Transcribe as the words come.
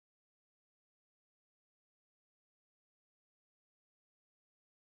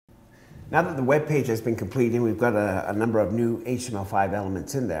Now that the web page has been completed, we've got a number of new HTML5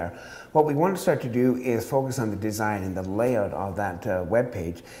 elements in there. What we want to start to do is focus on the design and the layout of that web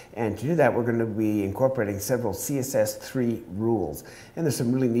page. And to do that, we're going to be incorporating several CSS3 rules. And there's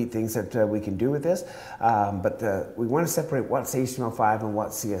some really neat things that we can do with this. But we want to separate what's HTML5 and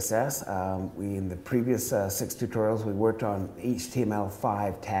what's CSS. In the previous 6 tutorials, we worked on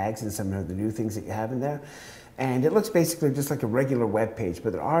HTML5 tags and some of the new things that you have in there. And it looks basically just like a regular web page,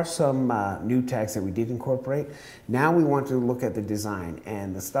 but there are some new tags that we did incorporate. Now we want to look at the design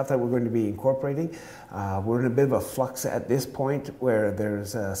and the stuff that we're going to be incorporating. We're in a bit of a flux at this point where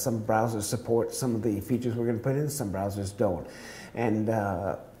there's some browsers support some of the features we're going to put in, some browsers don't. And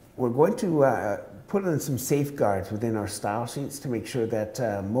we're going to put in some safeguards within our style sheets to make sure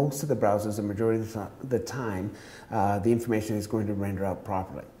that most of the browsers, the majority of the time, the information is going to render out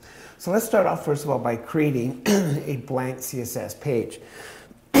properly. So let's start off first of all by creating a blank CSS page.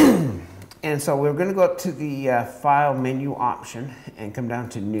 And so we're going to go up to the File menu option and come down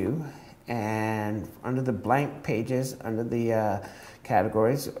to New. And under the blank pages, under the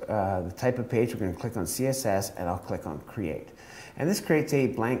categories, the type of page, we're going to click on CSS and I'll click on Create. And this creates a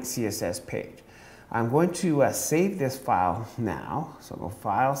blank CSS page. I'm going to save this file now. So I'll go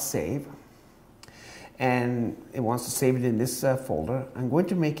File, Save. And it wants to save it in this folder. I'm going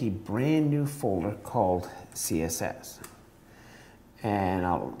to make a brand new folder called CSS. And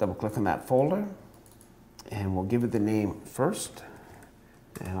I'll double click on that folder and we'll give it the name first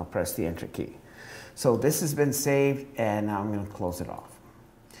and I'll press the Enter key. So this has been saved and now I'm going to close it off.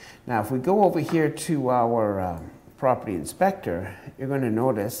 Now if we go over here to our property inspector, you're going to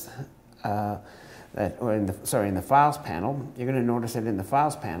notice in the Files panel, you're going to notice that in the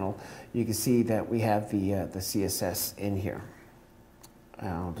Files panel, you can see that we have the CSS in here.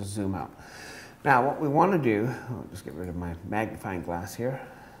 I'll just zoom out. Now, what we want to do, I'll just get rid of my magnifying glass here.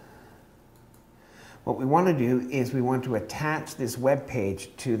 What we want to do is we want to attach this web page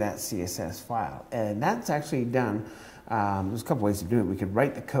to that CSS file. And that's actually done. There's a couple ways to do it. We could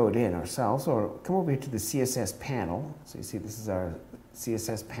write the code in ourselves or come over here to the CSS panel. So you see this is our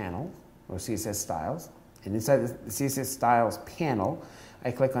CSS panel, or CSS styles. And inside the CSS styles panel,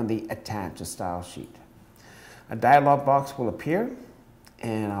 I click on the Attach a Style Sheet. A dialog box will appear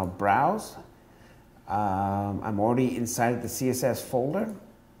and I'll browse. I'm already inside the CSS folder.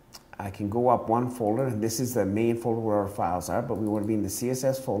 I can go up one folder, and this is the main folder where our files are, but we want to be in the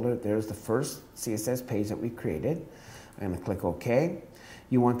CSS folder. There's the first CSS page that we created. I'm going to click OK.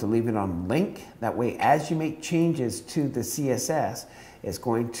 You want to leave it on link. That way, as you make changes to the CSS, it's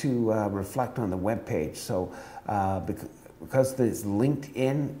going to reflect on the web page. So because it's linked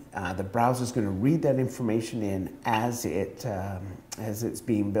in, the browser is going to read that information in as it's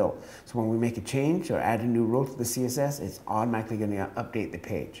being built. So when we make a change or add a new row to the CSS, it's automatically going to update the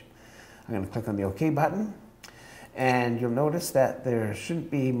page. I'm going to click on the OK button, and you'll notice that there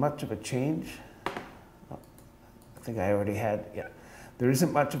shouldn't be much of a change. Oh, I think I already had, yeah. There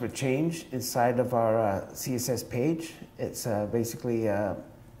isn't much of a change inside of our CSS page. It's basically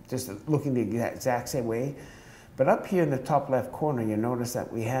just looking the exact same way. But up here in the top left corner, you notice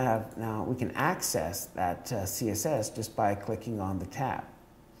that we can access that CSS just by clicking on the tab.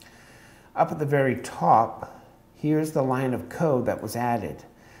 Up at the very top, here's the line of code that was added.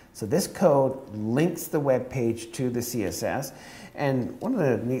 So this code links the web page to the CSS. And one of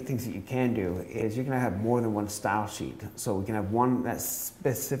the neat things that you can do is you can have more than one style sheet. So we can have one that's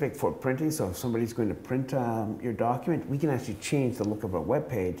specific for printing. So if somebody's going to print your document, we can actually change the look of our web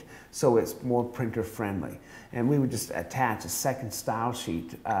page so it's more printer friendly. And we would just attach a second style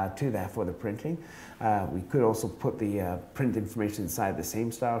sheet to that for the printing. We could also put the print information inside the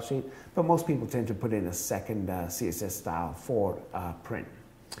same style sheet, but most people tend to put in a second CSS style for print.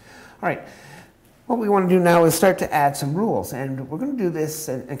 All right. What we want to do now is start to add some rules, and we're going to do this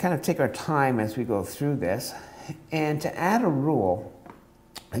and kind of take our time as we go through this. And to add a rule,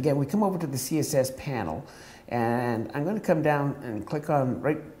 again, we come over to the CSS panel, and I'm going to come down and click on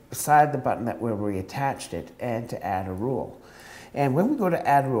right beside the button where we attached it, and to add a rule. And when we go to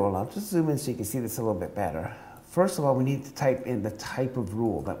add a rule, I'll just zoom in so you can see this a little bit better. First of all, we need to type in the type of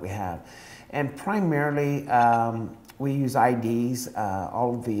rule that we have. And primarily, we use IDs.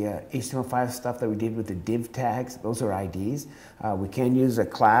 All of the HTML5 stuff that we did with the div tags, those are IDs. We can use a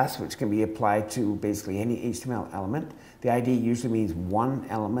class, which can be applied to basically any HTML element. The ID usually means one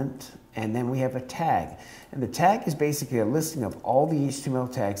element, and then we have a tag. And the tag is basically a listing of all the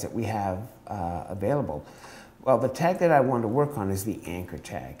HTML tags that we have available. Well, the tag that I want to work on is the anchor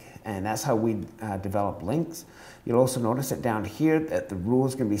tag, and that's how we develop links. You'll also notice that down here that the rule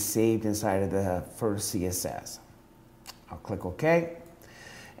is going to be saved inside of the first CSS. I'll click OK.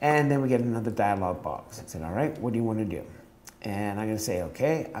 And then we get another dialog box. I said, all right, what do you want to do? And I'm going to say,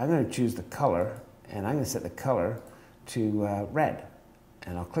 okay, I'm going to choose the color, and I'm going to set the color to red.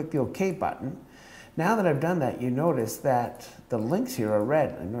 And I'll click the OK button. Now that I've done that, you notice that the links here are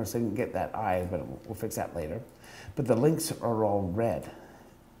red. I notice I didn't get that I, but we'll fix that later. But the links are all red.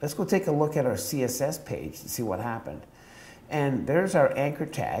 Let's go take a look at our CSS page to see what happened. And there's our anchor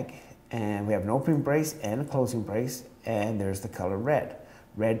tag, and we have an opening brace and a closing brace, and there's the color red.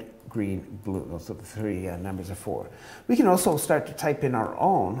 Red, green, blue. Those are the three numbers of 4. We can also start to type in our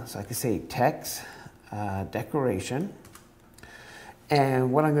own. So I can say text, decoration.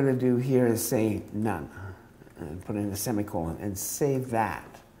 And what I'm going to do here is say none. And put in a semicolon and save that.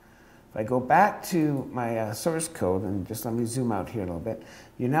 If I go back to my source code, and just let me zoom out here a little bit,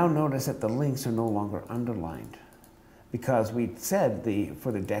 you now notice that the links are no longer underlined, because we said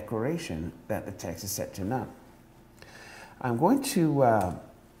for the decoration that the text is set to none. I'm going to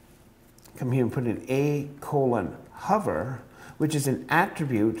come here and put in a:hover, which is an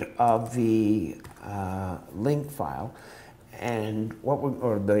attribute of the link file, and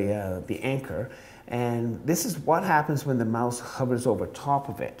the anchor. And this is what happens when the mouse hovers over top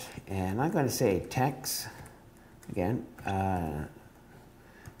of it. And I'm going to say text, again,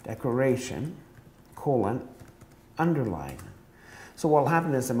 decoration, underline. So what will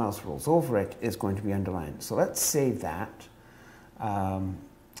happen as the mouse rolls over it is going to be underlined. So let's save that.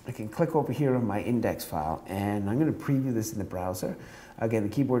 I can click over here on my index file, and I'm going to preview this in the browser. Again, the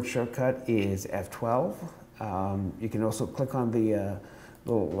keyboard shortcut is F12. You can also click on the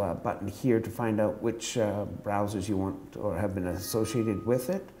little button here to find out which browsers you want or have been associated with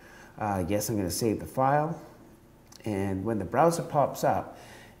it. Yes, I'm going to save the file. And when the browser pops up,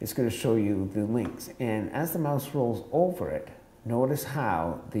 it's going to show you the links. And as the mouse rolls over it, notice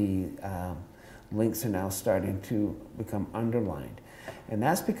how the links are now starting to become underlined. And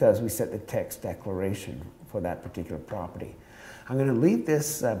that's because we set the text declaration for that particular property. I'm going to leave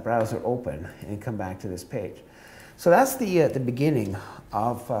this browser open and come back to this page. So that's the beginning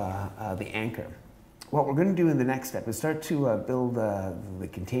of the anchor. What we're going to do in the next step is start to build the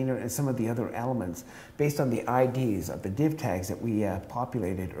container and some of the other elements based on the IDs of the div tags that we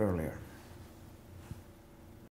populated earlier.